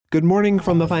Good morning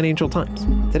from the Financial Times.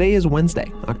 Today is Wednesday,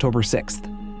 October 6th,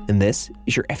 and this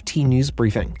is your FT News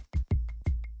Briefing.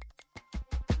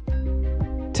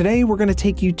 Today, we're going to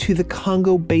take you to the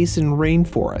Congo Basin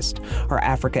rainforest. Our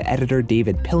Africa editor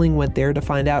David Pilling went there to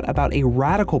find out about a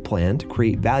radical plan to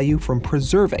create value from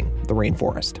preserving the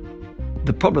rainforest.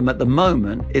 The problem at the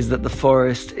moment is that the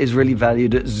forest is really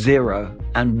valued at zero.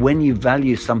 And when you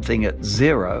value something at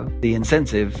zero, the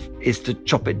incentive is to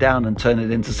chop it down and turn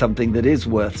it into something that is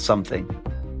worth something.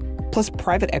 Plus,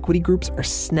 private equity groups are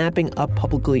snapping up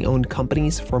publicly owned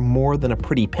companies for more than a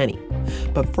pretty penny.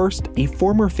 But first, a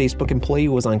former Facebook employee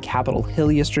was on Capitol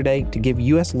Hill yesterday to give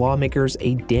U.S. lawmakers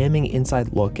a damning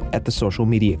inside look at the social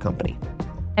media company.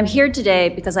 I'm here today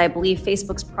because I believe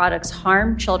Facebook's products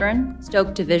harm children,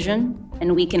 stoke division,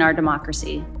 and weaken our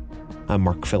democracy. I'm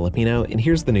Mark Filipino, and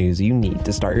here's the news you need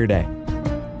to start your day.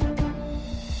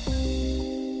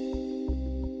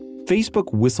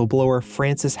 Facebook whistleblower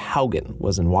Frances Haugen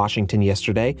was in Washington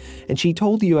yesterday, and she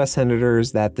told U.S.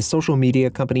 senators that the social media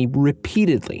company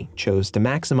repeatedly chose to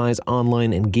maximize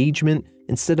online engagement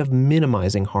instead of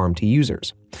minimizing harm to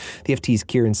users. The FT's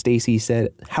Kieran Stacey said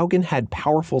Haugen had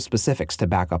powerful specifics to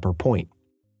back up her point.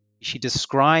 She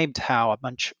described how a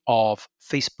bunch of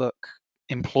Facebook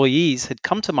employees had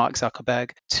come to Mark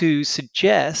Zuckerberg to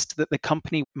suggest that the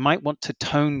company might want to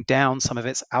tone down some of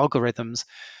its algorithms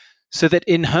so that,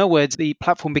 in her words, the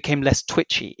platform became less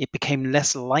twitchy. It became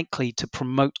less likely to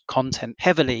promote content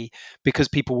heavily because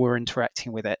people were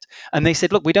interacting with it. And they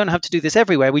said, look, we don't have to do this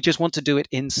everywhere. We just want to do it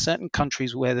in certain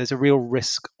countries where there's a real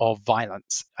risk of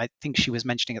violence. I think she was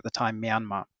mentioning at the time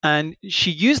Myanmar. And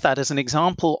she used that as an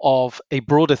example of a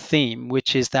broader theme,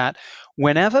 which is that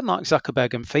whenever Mark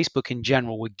Zuckerberg and Facebook in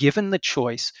general were given the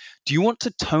choice, do you want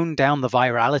to tone down the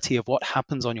virality of what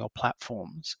happens on your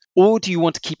platforms? Or do you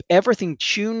want to keep everything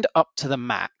tuned up to the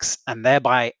max and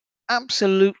thereby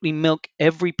absolutely milk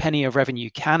every penny of revenue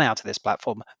you can out of this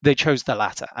platform? They chose the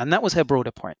latter. And that was her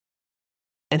broader point.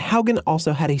 And Haugen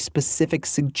also had a specific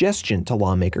suggestion to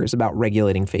lawmakers about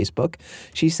regulating Facebook.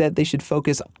 She said they should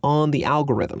focus on the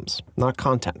algorithms, not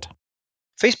content.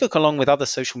 Facebook, along with other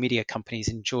social media companies,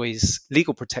 enjoys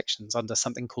legal protections under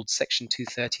something called Section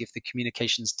 230 of the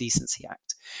Communications Decency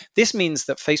Act. This means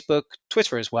that Facebook,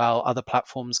 Twitter as well, other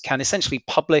platforms can essentially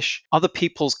publish other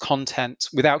people's content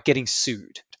without getting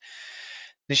sued.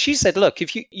 Now, she said, look,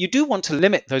 if you do want to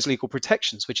limit those legal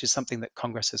protections, which is something that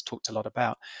Congress has talked a lot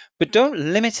about, but don't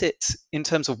limit it in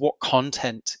terms of what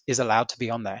content is allowed to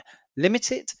be on there.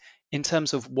 Limit it in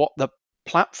terms of what the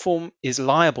platform is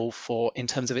liable for in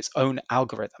terms of its own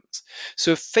algorithms.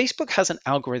 So if Facebook has an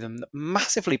algorithm that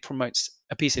massively promotes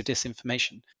a piece of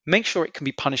disinformation, make sure it can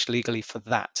be punished legally for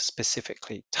that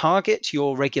specifically. Target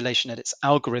your regulation at its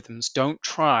algorithms. Don't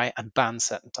try and ban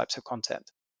certain types of content.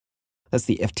 That's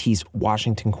the FT's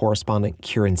Washington correspondent,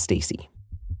 Kieran Stacey.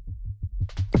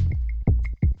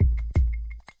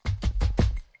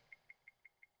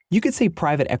 You could say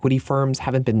private equity firms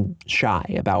haven't been shy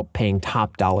about paying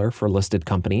top dollar for listed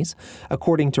companies.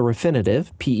 According to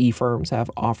Refinitiv, PE firms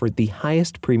have offered the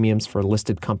highest premiums for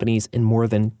listed companies in more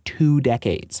than 2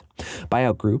 decades.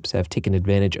 Buyout groups have taken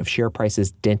advantage of share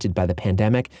prices dented by the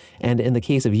pandemic, and in the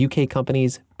case of UK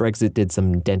companies, Brexit did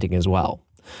some denting as well.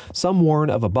 Some warn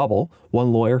of a bubble.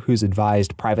 One lawyer who's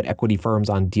advised private equity firms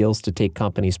on deals to take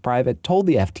companies private told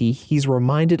the FT he's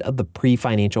reminded of the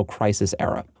pre-financial crisis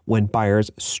era, when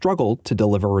buyers struggled to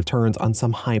deliver returns on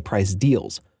some high-priced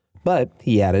deals. But,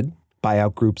 he added,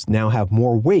 buyout groups now have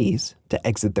more ways to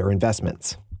exit their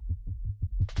investments.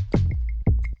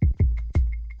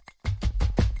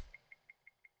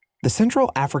 The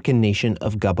Central African nation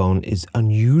of Gabon is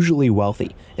unusually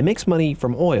wealthy. It makes money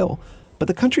from oil, but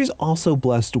the country is also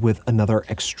blessed with another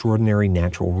extraordinary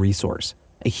natural resource,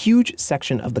 a huge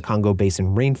section of the Congo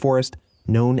Basin rainforest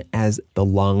known as the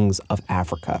lungs of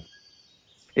Africa.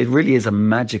 It really is a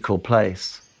magical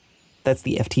place. That's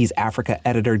the FT's Africa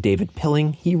editor David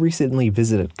Pilling. He recently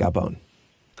visited Gabon.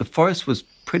 The forest was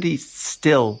pretty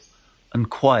still and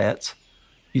quiet.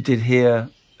 You did hear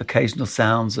occasional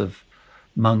sounds of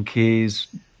monkeys,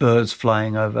 birds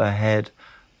flying overhead,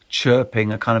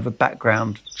 chirping, a kind of a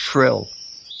background trill.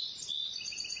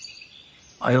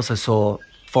 I also saw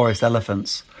forest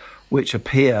elephants, which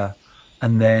appear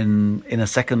and then in a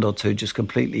second or two just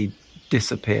completely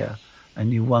disappear.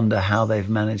 And you wonder how they've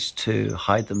managed to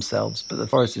hide themselves. But the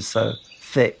forest is so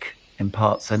thick, in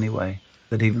parts anyway,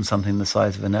 that even something the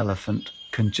size of an elephant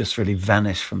can just really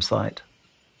vanish from sight.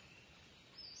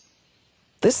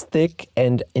 This thick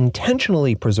and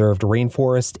intentionally preserved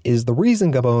rainforest is the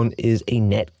reason Gabon is a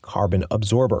net carbon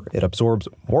absorber. It absorbs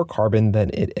more carbon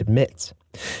than it emits.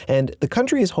 And the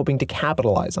country is hoping to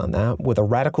capitalize on that with a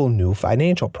radical new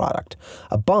financial product,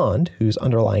 a bond whose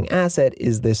underlying asset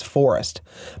is this forest.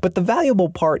 But the valuable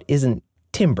part isn't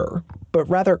timber, but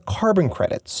rather carbon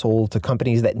credits sold to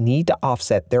companies that need to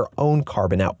offset their own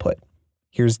carbon output.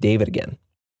 Here's David again.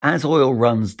 As oil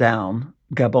runs down,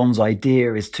 Gabon's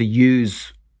idea is to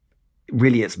use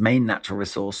really its main natural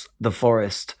resource, the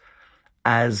forest,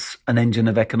 as an engine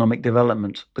of economic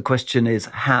development. The question is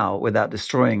how without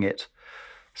destroying it.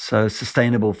 So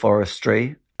sustainable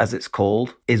forestry, as it's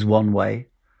called, is one way.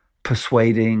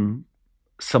 Persuading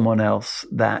someone else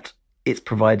that it's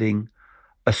providing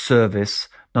a service,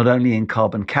 not only in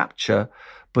carbon capture,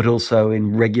 but also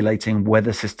in regulating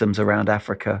weather systems around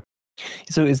Africa.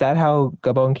 So is that how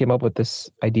Gabon came up with this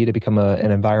idea to become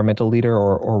an environmental leader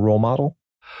or role model?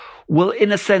 Well,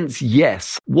 in a sense,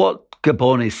 yes. What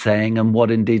Gabon is saying, and what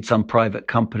indeed some private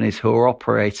companies who are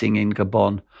operating in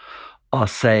Gabon are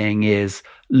saying is,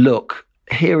 look,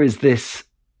 here is this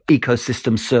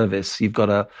ecosystem service. You've got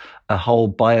a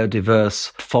whole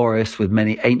biodiverse forest with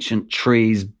many ancient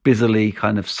trees busily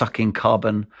kind of sucking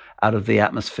carbon out of the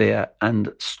atmosphere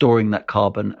and storing that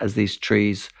carbon as these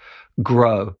trees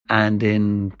grow. And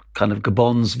in kind of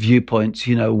Gabon's viewpoint,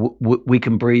 we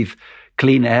can breathe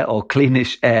clean air or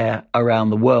cleanish air around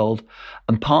the world.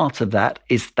 And part of that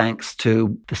is thanks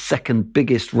to the second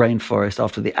biggest rainforest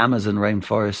after the Amazon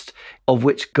rainforest, of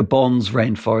which Gabon's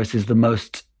rainforest is the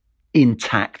most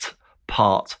intact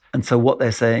part. And so what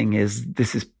they're saying is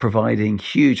this is providing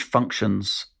huge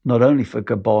functions, not only for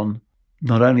Gabon,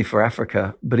 not only for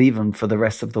Africa, but even for the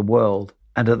rest of the world.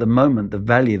 And at the moment, the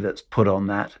value that's put on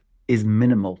that is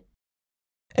minimal.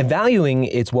 And valuing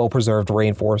its well-preserved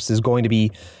rainforest is going to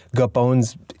be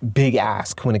Gabon's big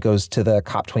ask when it goes to the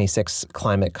COP26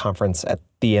 climate conference at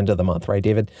the end of the month, right,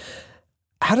 David?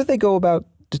 How do they go about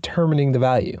determining the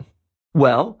value?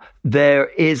 Well, there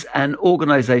is an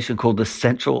organization called the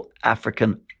Central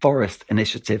African Forest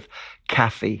Initiative,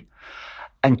 CAFI.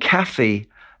 And CAFI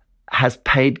has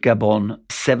paid Gabon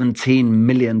 $17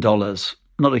 million.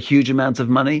 Not a huge amount of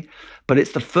money, but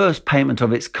it's the first payment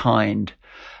of its kind.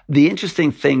 The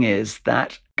interesting thing is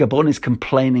that Gabon is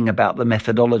complaining about the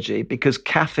methodology because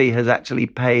CAFI has actually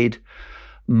paid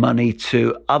money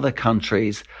to other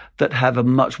countries that have a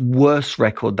much worse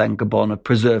record than Gabon of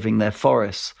preserving their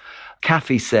forests.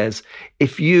 CAFI says,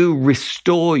 if you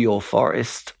restore your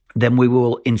forest, then we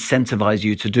will incentivize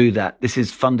you to do that. This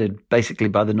is funded basically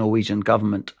by the Norwegian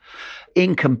government.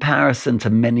 In comparison to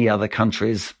many other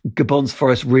countries, Gabon's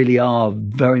forests really are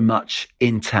very much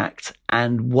intact.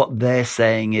 And what they're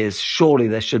saying is surely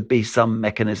there should be some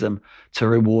mechanism to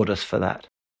reward us for that.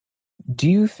 Do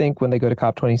you think when they go to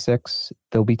COP26,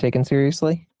 they'll be taken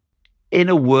seriously? In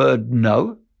a word,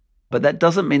 no. But that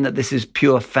doesn't mean that this is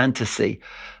pure fantasy.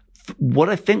 What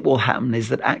I think will happen is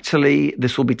that actually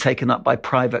this will be taken up by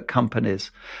private companies.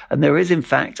 And there is, in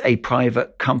fact, a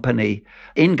private company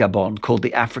in Gabon called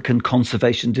the African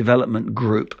Conservation Development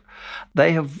Group.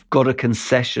 They have got a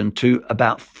concession to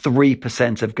about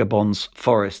 3% of Gabon's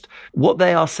forest. What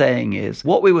they are saying is,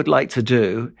 what we would like to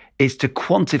do is to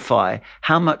quantify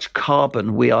how much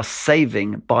carbon we are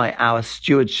saving by our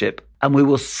stewardship, and we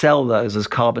will sell those as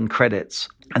carbon credits.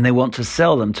 And they want to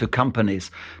sell them to companies,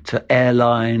 to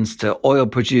airlines, to oil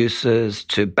producers,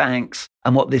 to banks.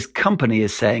 And what this company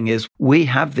is saying is, we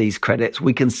have these credits,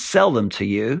 we can sell them to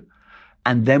you,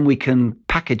 and then we can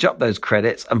package up those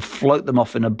credits and float them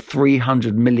off in a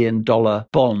 $300 million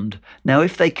bond. Now,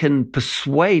 if they can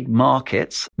persuade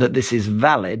markets that this is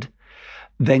valid,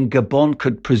 then Gabon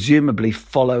could presumably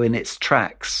follow in its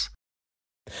tracks.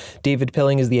 David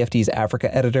Pilling is the FT's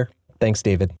Africa editor. Thanks,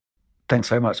 David. Thanks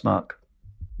very much, Mark.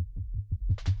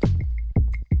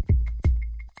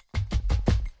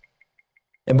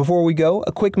 And before we go,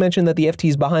 a quick mention that the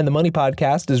FT's Behind the Money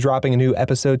podcast is dropping a new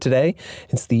episode today.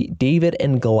 It's the David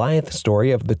and Goliath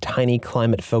story of the tiny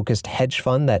climate-focused hedge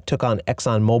fund that took on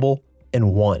ExxonMobil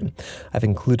and won. I've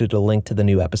included a link to the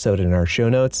new episode in our show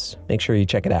notes. Make sure you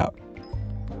check it out.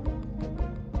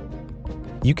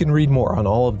 You can read more on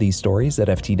all of these stories at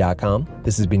FT.com.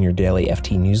 This has been your daily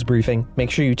FT News Briefing. Make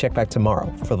sure you check back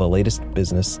tomorrow for the latest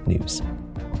business news.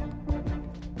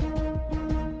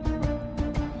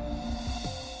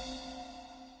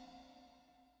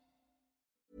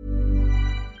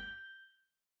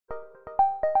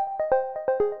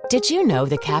 Did you know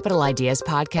the Capital Ideas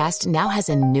podcast now has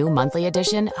a new monthly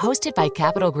edition hosted by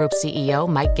Capital Group CEO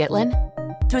Mike Gitlin?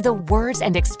 Through the words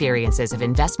and experiences of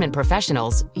investment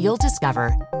professionals, you'll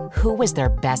discover who was their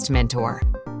best mentor,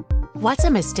 What's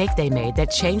a mistake they made that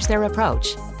changed their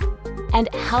approach? And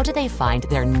how do they find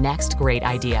their next great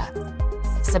idea?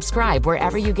 Subscribe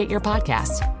wherever you get your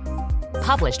podcasts.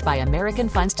 Published by American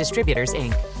Funds Distributors,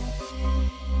 Inc.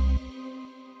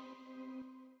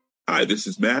 Hi, this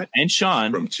is Matt and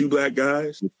Sean from Two Black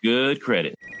Guys with Good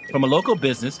Credit. From a local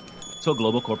business to a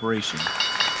global corporation.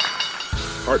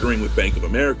 Partnering with Bank of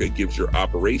America gives your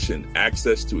operation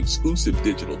access to exclusive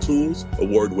digital tools,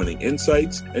 award-winning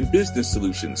insights, and business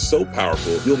solutions so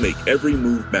powerful you'll make every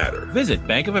move matter. Visit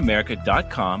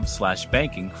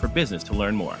bankofamerica.com/banking for business to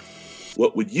learn more.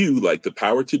 What would you like the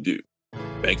power to do?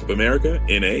 Bank of America,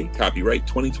 N.A., copyright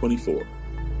 2024.